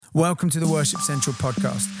Welcome to the Worship Central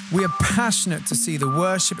podcast. We are passionate to see the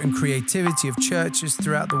worship and creativity of churches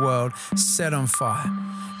throughout the world set on fire.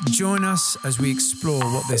 Join us as we explore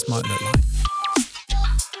what this might look like.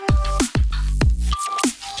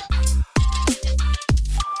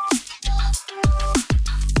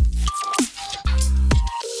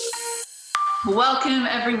 Welcome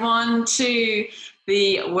everyone to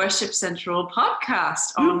the Worship Central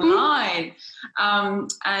podcast online.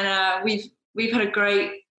 We've had a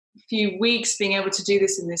great few weeks being able to do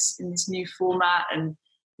this in this new format, and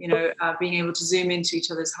being able to zoom into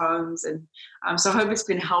each other's homes, and so I hope it's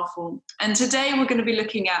been helpful. And today we're going to be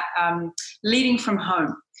looking at leading from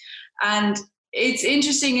home. And it's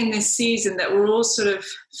interesting in this season that we're all sort of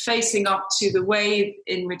facing up to the way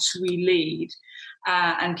in which we lead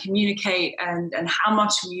and communicate, and how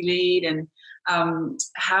much we lead, and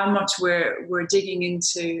how much we're digging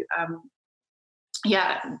into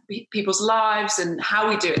people's lives and how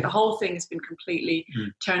we do it. The whole thing has been completely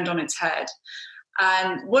turned on its head.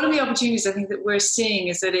 And one of the opportunities I think that we're seeing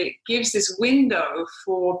is that it gives this window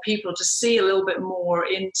for people to see a little bit more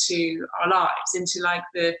into our lives, into like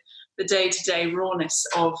the day-to-day rawness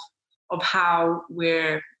of how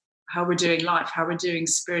we're doing life, how we're doing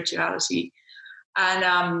spirituality.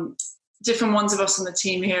 And different ones of us on the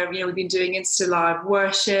team here, we've been doing Insta Live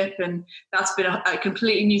worship, and that's been a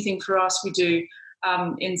completely new thing for us. We do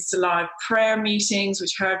Insta Live prayer meetings,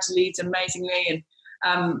 which Herb leads amazingly,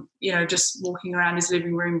 and just walking around his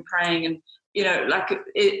living room praying, and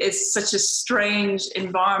it's such a strange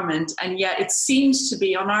environment, and yet it seems to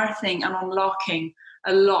be unearthing and unlocking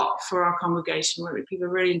a lot for our congregation, where people are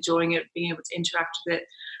really enjoying it, being able to interact with it.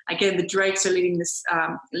 Again, the Drakes are leading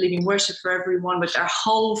worship for everyone with their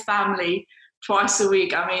whole family twice a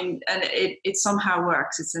week. I mean, and it somehow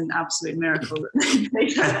works. It's an absolute miracle.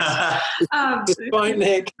 Fine,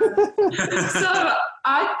 Nick. So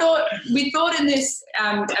we thought in this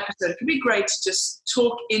episode, it could be great to just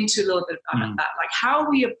talk into a little bit about that. Like, how are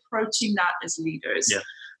we approaching that as leaders? Yeah.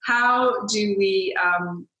 How do we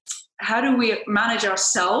manage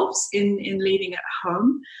ourselves in leading at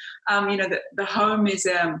home? The home is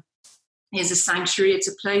a sanctuary. It's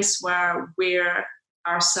a place where we're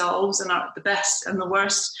ourselves, and the best and the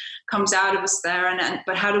worst comes out of us there.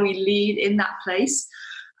 But how do we lead in that place?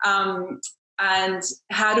 And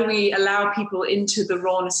how do we allow people into the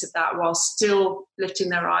rawness of that while still lifting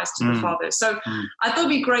their eyes to the Father? So I thought it'd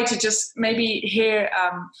be great to just maybe hear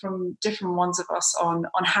from different ones of us on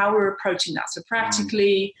how we're approaching that. So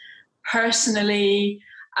practically, personally,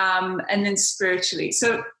 and then spiritually.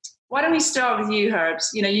 So why don't we start with you, Herbs?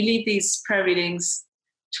 You lead these prayer meetings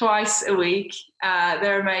twice a week.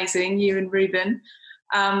 They're amazing, you and Ruben.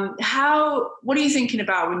 What are you thinking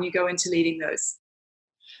about when you go into leading those?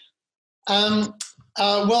 I've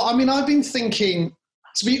been thinking,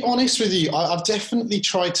 to be honest with you, I've definitely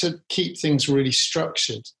tried to keep things really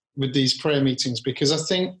structured with these prayer meetings, because I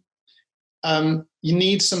think you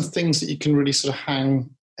need some things that you can really sort of hang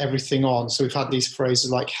everything on. So we've had these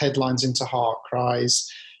phrases like headlines into heart cries,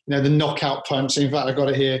 the knockout punch. In fact, I got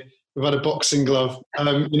it here. We've had a boxing glove, at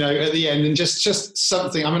the end, and just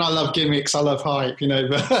something. I mean, I love gimmicks, I love hype,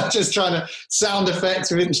 but just trying to sound effects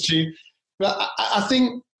with Institute. But I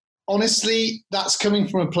think, honestly, that's coming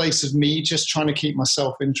from a place of me just trying to keep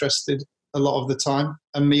myself interested a lot of the time,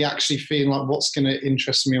 and me actually feeling like what's going to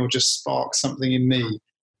interest me or just spark something in me.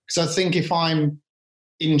 Because I think if I'm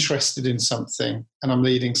interested in something and I'm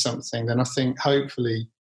leading something, then I think hopefully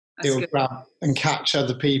it'll grab and catch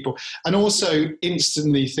other people. And also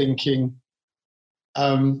instantly thinking,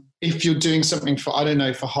 if you're doing something for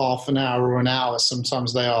half an hour or an hour,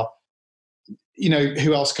 sometimes they are,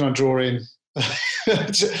 who else can I draw in?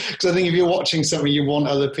 Because I think if you're watching something, you want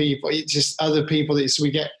other people. It's just other people. So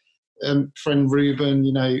we get friend Ruben,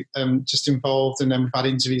 just involved, and then we've had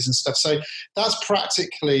interviews and stuff. So that's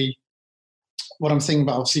practically what I'm thinking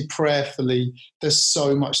about. Obviously, prayerfully, there's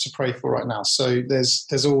so much to pray for right now. So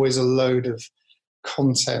there's always a load of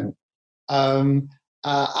content. Then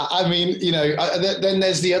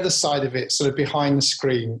there's the other side of it, sort of behind the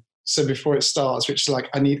screen. So before it starts, which is like,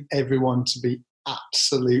 I need everyone to be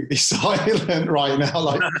absolutely silent right now.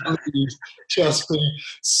 Like, please, just be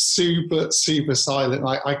super, super silent.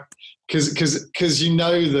 Like, because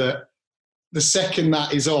that the second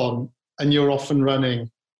that is on and you're off and running,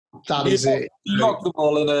 that is it. Lock them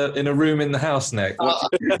all in a room in the house, Nick.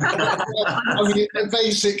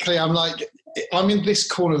 Basically, I'm like, I'm in this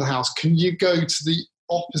corner of the house. Can you go to the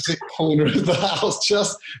opposite corner of the house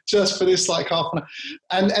just for this like half an hour?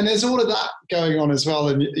 And there's all of that going on as well.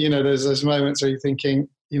 And there's those moments where you're thinking,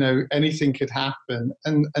 anything could happen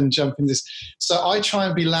and jump in this. So I try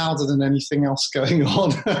and be louder than anything else going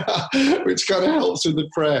on, which kind of helps with the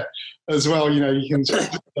prayer as well. You can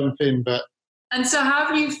just jump in, but. And so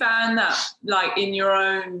have you found that, like, in your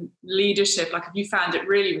own leadership, like, have you found it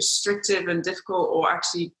really restrictive and difficult, or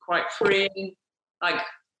actually quite freeing? Like,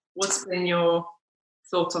 what's been your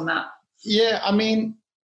thoughts on that? Yeah, I think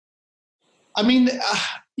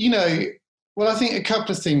a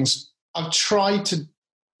couple of things. What I've tried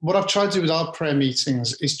to do with our prayer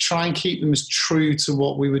meetings is try and keep them as true to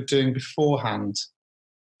what we were doing beforehand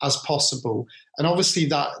as possible. And obviously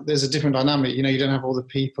that there's a different dynamic. You don't have all the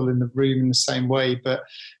people in the room in the same way, but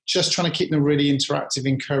just trying to keep them really interactive,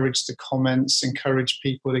 encourage the comments, encourage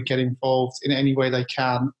people to get involved in any way they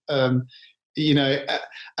can. And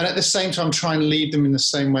at the same time, try and lead them in the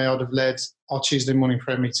same way I'd have led our Tuesday morning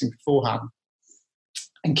prayer meeting beforehand,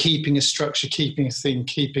 and keeping a structure, keeping a theme,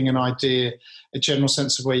 keeping an idea, a general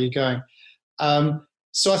sense of where you're going.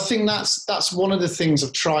 So I think that's one of the things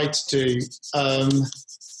I've tried to do.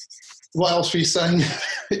 What else were you saying?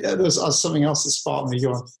 There was something else that sparked me.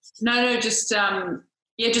 Go on. No, just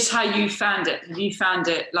just how you found it. Have you found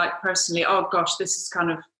it, like, personally, oh gosh, this has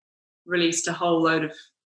kind of released a whole load of,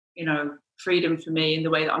 freedom for me in the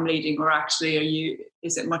way that I'm leading, or actually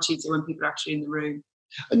is it much easier when people are actually in the room?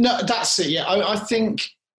 No, that's it. Yeah, I think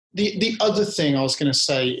the other thing I was going to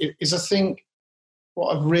say is I think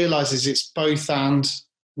what I've realised is it's both and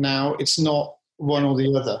now. It's not one or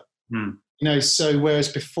the other. So whereas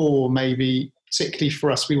before, maybe particularly for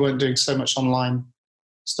us, we weren't doing so much online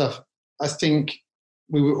stuff. I think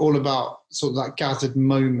we were all about sort of that gathered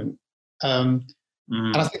moment. And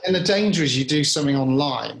I think, and the danger is you do something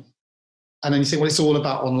online, and then you think, well, it's all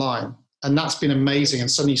about online. And that's been amazing. And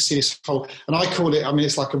suddenly you see this whole, and I call it,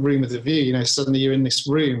 it's like a room with a view, suddenly you're in this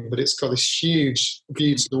room, but it's got this huge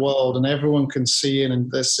view to the world, and everyone can see in,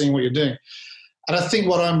 and they're seeing what you're doing. And I think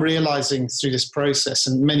what I'm realizing through this process,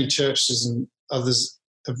 and many churches and others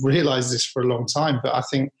have realized this for a long time, but I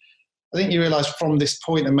think you realize from this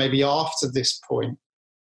point, and maybe after this point,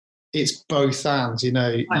 it's both and,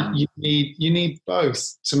 you need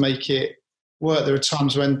both to make it work. There are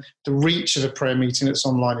times when the reach of a prayer meeting that's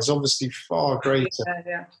online is obviously far greater.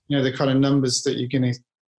 The kind of numbers that you're going to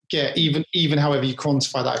get, even however you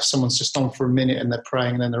quantify that, if someone's just on for a minute and they're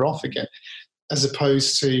praying and then they're off again, as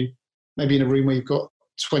opposed to maybe in a room where you've got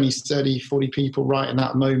 20, 30, 40 people right in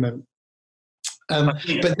that moment. But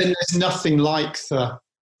then there's nothing like the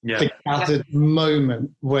gathered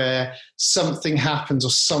moment where something happens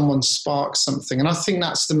or someone sparks something. And I think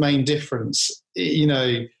that's the main difference,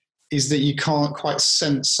 is that you can't quite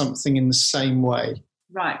sense something in the same way,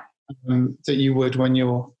 right? That you would when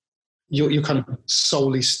you're kind of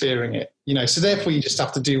solely steering it, So therefore, you just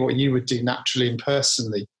have to do what you would do naturally and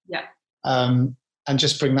personally, and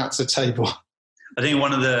just bring that to the table. I think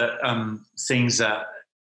one of the things that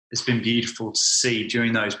has been beautiful to see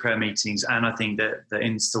during those prayer meetings, and I think that the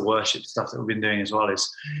Insta worship stuff that we've been doing as well, is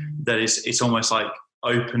that it's almost like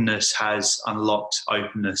openness has unlocked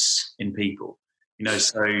openness in people.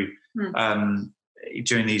 So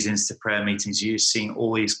during these Insta prayer meetings, you're seeing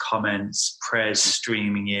all these comments, prayers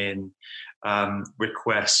streaming in,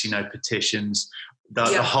 requests, petitions,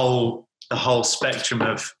 the whole spectrum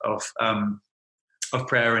of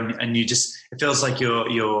prayer, and you just, it feels like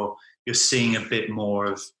you're seeing a bit more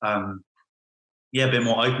of a bit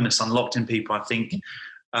more openness unlocked in people. I think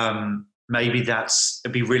maybe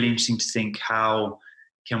it'd be really interesting to think, how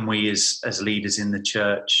can we as leaders in the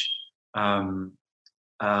church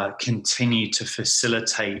continue to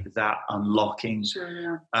facilitate that unlocking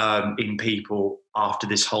in people after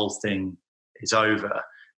this whole thing is over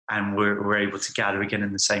and we're able to gather again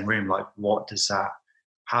in the same room. Like,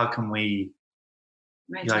 how can we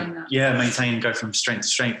maintain and go from strength to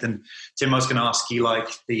strength? And Tim, I was going to ask you, like,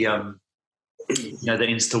 the the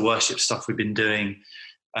Insta worship stuff we've been doing,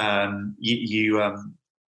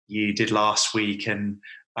 you did last week, and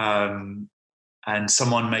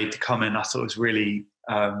someone made the comment I thought was really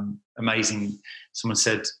amazing. Someone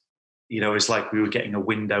said, it's like we were getting a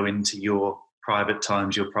window into your private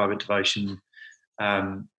times, your private devotion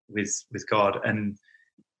with God. And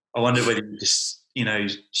I wonder whether you just,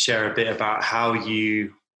 share a bit about how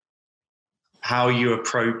you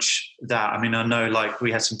approach that. I mean, I know, like,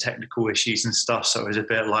 we had some technical issues and stuff, so it was a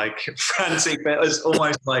bit like frantic, but it was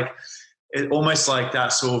almost like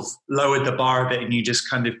that sort of lowered the bar a bit, and you just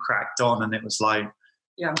kind of cracked on, and it was like,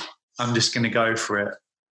 I'm just going to go for it.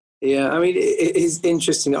 Yeah, I mean, it's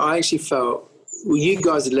interesting. I actually felt, you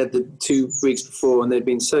guys had led the 2 weeks before, and they'd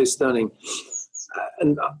been so stunning.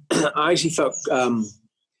 And I actually felt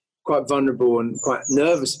quite vulnerable and quite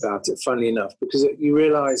nervous about it, funnily enough, because you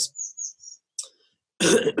realise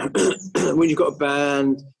when you've got a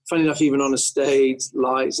band, funny enough, even on a stage,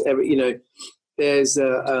 lights, there's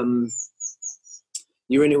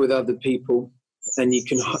you're in it with other people, and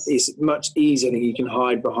it's much easier. You can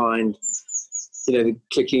hide behind, the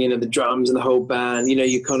clicking in of the drums and the whole band.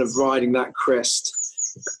 You're kind of riding that crest,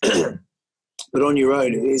 but on your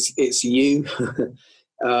own, it's you.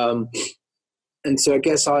 And so I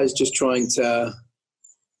guess I was just trying to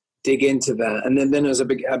dig into that, and then as I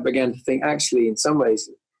began to think, actually, in some ways,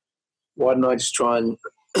 why didn't I just try and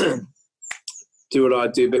do what I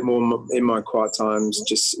do a bit more in my quiet times,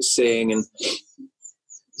 just sing and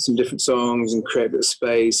some different songs and create a bit of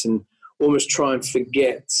space and almost try and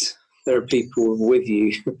forget there are people with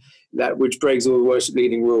you, which breaks all the worship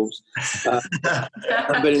leading rules. But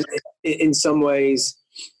in some ways,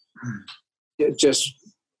 just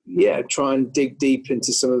try and dig deep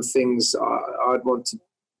into some of the things I'd want to,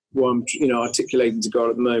 articulating to God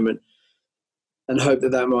at the moment, and hope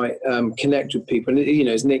that might connect with people. And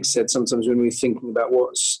as Nick said, sometimes when we're thinking about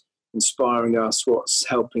what's inspiring us, what's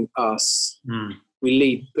helping us, we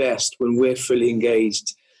lead best when we're fully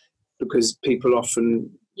engaged, because people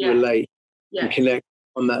often relate and connect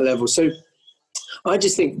on that level. So I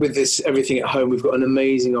just think with this Everything at Home, we've got an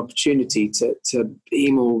amazing opportunity to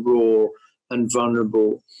be more raw and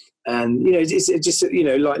vulnerable. And, it's just,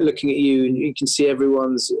 like looking at you, and you can see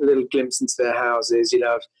everyone's a little glimpse into their houses,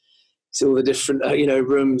 see all the different,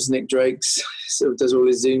 rooms Nick Drake's sort of does all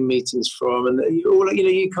his Zoom meetings from. And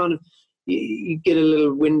you kind of, you get a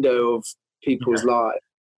little window of people's lives.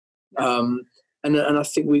 And I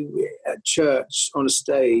think we at church on a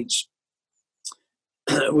stage,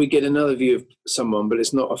 we get another view of someone, but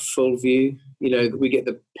it's not a full view. We get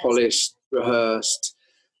the polished, rehearsed,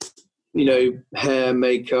 hair,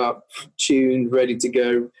 makeup, tuned, ready to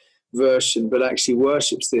go version, but actually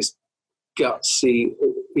worship's this gutsy,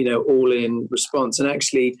 all in response. And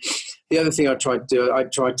actually, the other thing I tried to do, I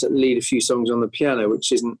tried to lead a few songs on the piano,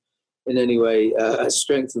 which isn't in any way a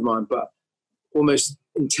strength of mine, but almost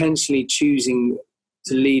intentionally choosing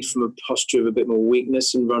to lead from a posture of a bit more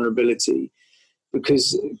weakness and vulnerability,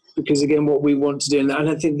 because again, what we want to do, and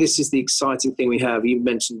I think this is the exciting thing we have. You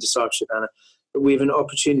mentioned discipleship, Anna, but we have an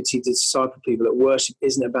opportunity to disciple people that worship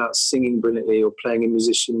isn't about singing brilliantly or playing a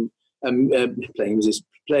musical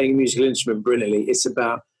instrument brilliantly. It's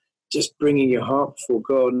about just bringing your heart before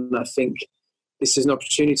God. And I think this is an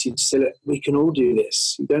opportunity to say that we can all do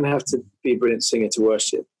this. You don't have to be a brilliant singer to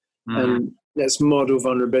worship. And let's model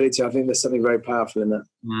vulnerability. I think there's something very powerful in that.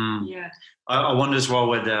 Yeah. I wonder as well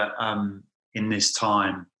whether in this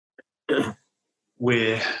time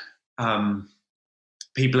we're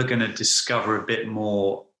people are going to discover a bit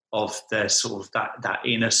more of their sort of that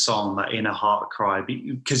inner song, that inner heart cry,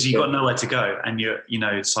 because you've got nowhere to go, and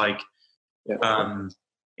it's like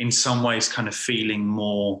in some ways kind of feeling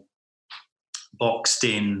more boxed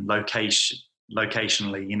in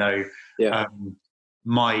locationally,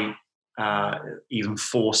 might even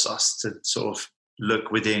force us to sort of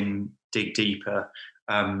look within, dig deeper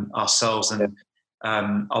ourselves, and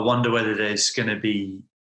I wonder whether there's going to be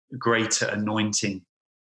greater anointing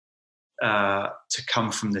to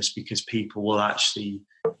come from this, because people will actually,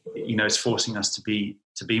 it's forcing us to be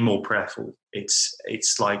more prayerful.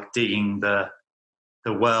 It's like digging the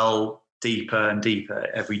well deeper and deeper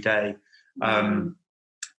every day,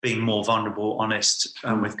 being more vulnerable, honest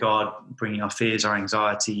with God, bringing our fears, our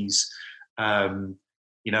anxieties.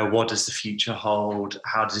 What does the future hold?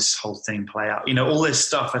 How does this whole thing play out? All this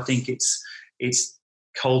stuff. I think it's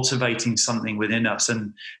cultivating something within us.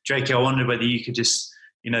 And Drake, I wonder whether you could just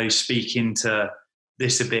speak into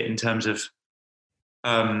this a bit in terms of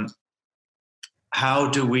how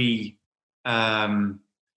do we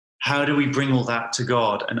bring all that to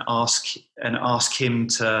God and ask Him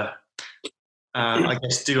to I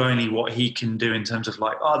guess do only what He can do in terms of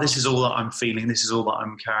like, this is all that I'm feeling, this is all that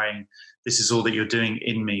I'm carrying, this is all that you're doing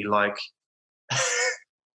in me. Like,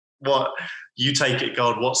 what you take it,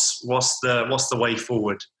 God? What's the way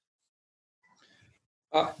forward?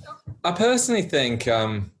 I personally think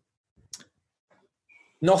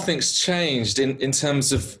nothing's changed in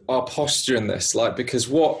terms of our posture in this, because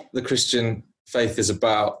what the Christian faith is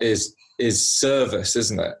about is service,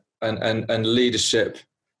 isn't it? And leadership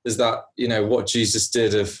is that, what Jesus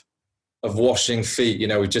did of washing feet.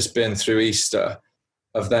 We've just been through Easter,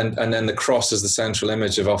 and then the cross is the central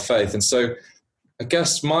image of our faith. And so I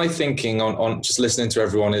guess my thinking on just listening to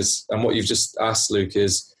everyone is, and what you've just asked, Luke,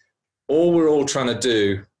 is all we're all trying to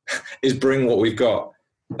do is bring what we've got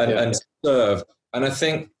and serve. And I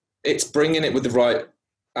think it's bringing it with the right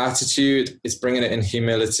attitude, it's bringing it in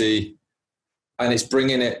humility, and it's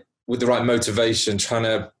bringing it with the right motivation, trying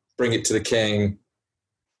to bring it to the King,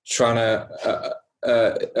 trying to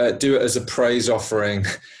do it as a praise offering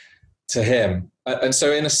to him. And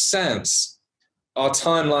so in a sense, our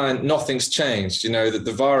timeline, nothing's changed. That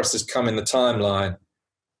the virus has come in the timeline,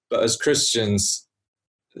 but as Christians,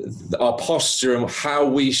 our posture and how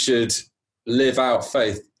we should live out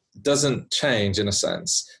faith doesn't change in a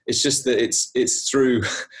sense. It's just that it's through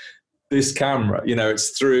this camera,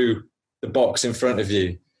 it's through the box in front of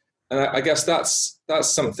you. And I guess that's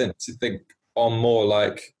something to think on more,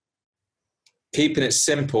 like keeping it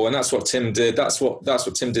simple. And that's what Tim did. That's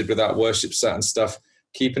what Tim did with that worship set and stuff,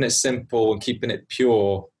 keeping it simple and keeping it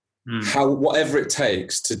pure. Whatever it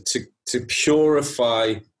takes to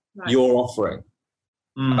purify your offering.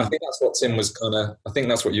 I think that's what Tim was I think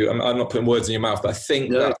that's what I'm not putting words in your mouth, but I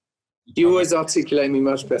think that you always articulate me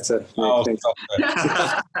much better. Oh,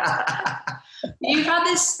 You've had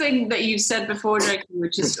this thing that you've said before, Drake,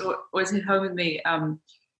 which is always hit home with me,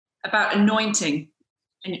 about anointing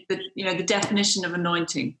and the definition of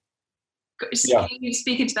anointing. Can you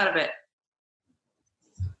speak into that a bit?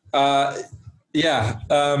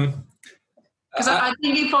 Because I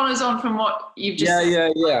think it follows on from what you've just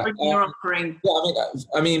said. Your offering.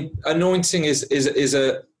 I mean, anointing is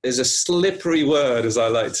a slippery word, as I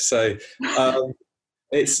like to say.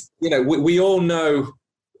 It's we all know.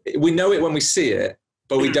 We know it when we see it,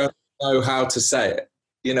 but we don't know how to say it.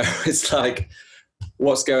 It's like,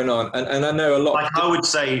 what's going on? And I know a lot. Like I would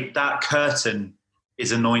say that curtain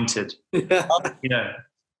is anointed. I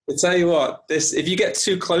tell you what, if you get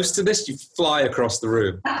too close to this, you fly across the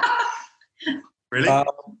room. Really?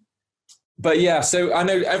 But yeah, so I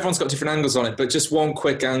know everyone's got different angles on it, but just one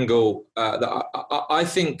quick angle that I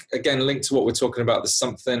think, again, linked to what we're talking about, there's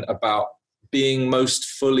something about being most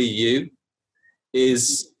fully you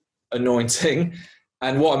is anointing.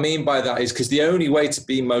 And what I mean by that is because the only way to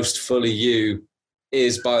be most fully you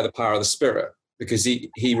is by the power of the Spirit, because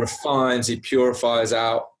he refines, he purifies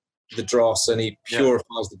out the dross and he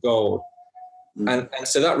purifies the gold. And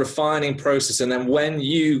so that refining process, and then when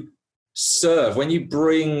you serve, when you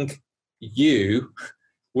bring you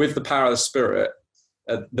with the power of the Spirit,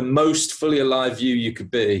 the most fully alive you could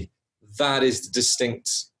be, that is the distinct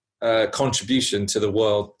contribution to the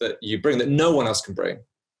world that you bring, that no one else can bring,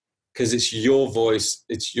 because it's your voice,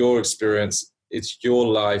 it's your experience, it's your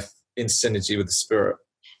life in synergy with the Spirit.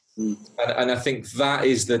 And I think that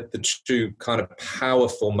is the true kind of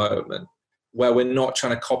powerful moment where we're not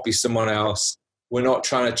trying to copy someone else, we're not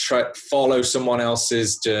trying to follow someone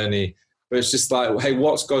else's journey, but it's just like, hey,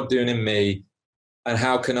 what's God doing in me, and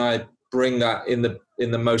how can I bring that in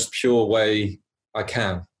the most pure way I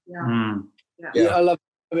can? I love.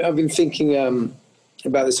 I've been thinking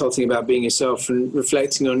about this whole thing about being yourself, and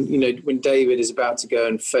reflecting on when David is about to go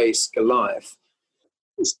and face Goliath,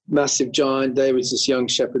 this massive giant. David's this young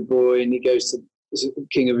shepherd boy, and he goes to the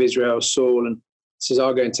king of Israel, Saul, and says,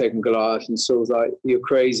 "I'll go and take on Goliath." And Saul's like, "You're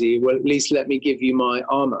crazy. Well, at least let me give you my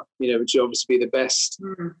armor, which would obviously be the best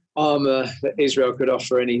armor that Israel could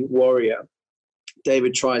offer any warrior."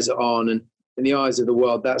 David tries it on, and in the eyes of the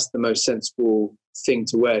world, that's the most sensible thing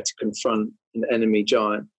to wear to confront an enemy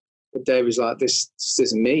giant. But David's like, this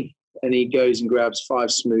isn't me. And he goes and grabs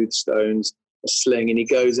 5 smooth stones, a sling, and he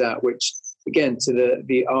goes out, which, again, to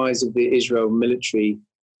the eyes of the Israel military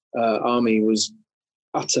army was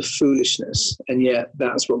utter foolishness. And yet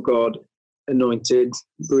that's what God anointed,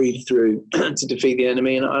 breathed through to defeat the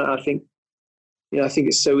enemy. And I think, I think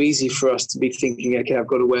it's so easy for us to be thinking, okay, I've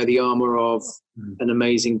got to wear the armor of an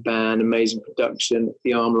amazing band, amazing production,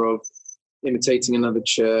 the armor of imitating another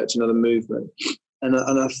church, another movement. And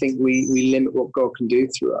I think we limit what God can do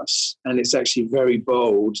through us. And it's actually very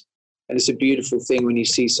bold. And it's a beautiful thing when you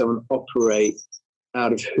see someone operate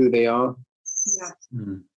out of who they are.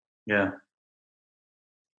 Yeah.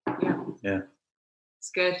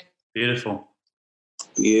 It's good. Beautiful.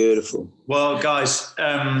 Well, guys,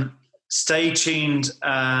 stay tuned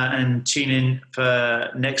and tune in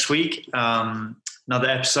for next week. Another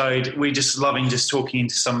episode. We're just loving talking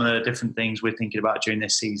into some of the different things we're thinking about during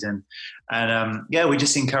this season. And we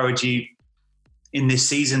just encourage you in this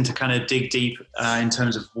season to kind of dig deep in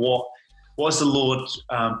terms of what's the Lord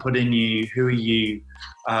put in you? Who are you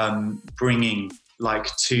bringing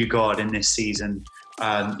to God in this season?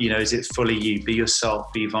 Is it fully you? Be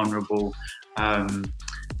yourself, be vulnerable. We're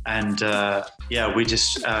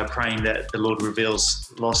just praying that the Lord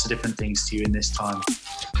reveals lots of different things to you in this time.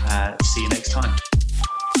 See you next time.